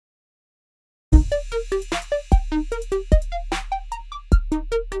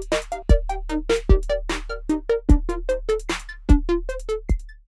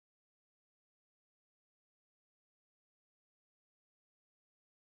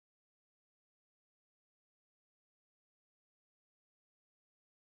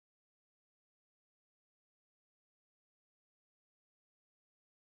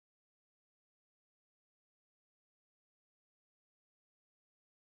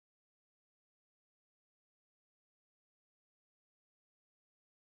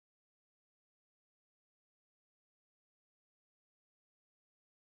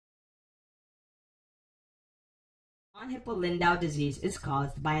Non-Hippo-Lindau disease is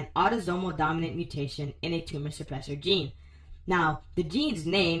caused by an autosomal dominant mutation in a tumor suppressor gene. Now, the gene's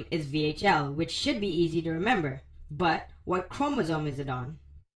name is VHL, which should be easy to remember. But what chromosome is it on?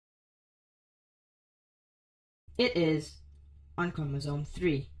 It is on chromosome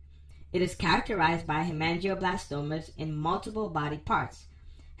 3. It is characterized by hemangioblastomas in multiple body parts.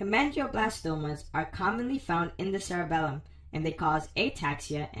 Hemangioblastomas are commonly found in the cerebellum, and they cause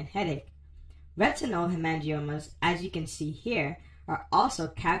ataxia and headache. Retinal hemangiomas, as you can see here, are also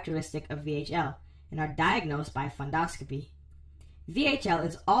characteristic of VHL and are diagnosed by fundoscopy. VHL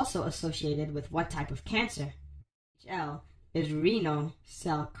is also associated with what type of cancer? VHL is renal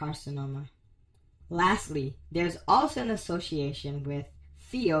cell carcinoma. Lastly, there is also an association with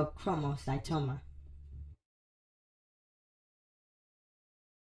pheochromocytoma.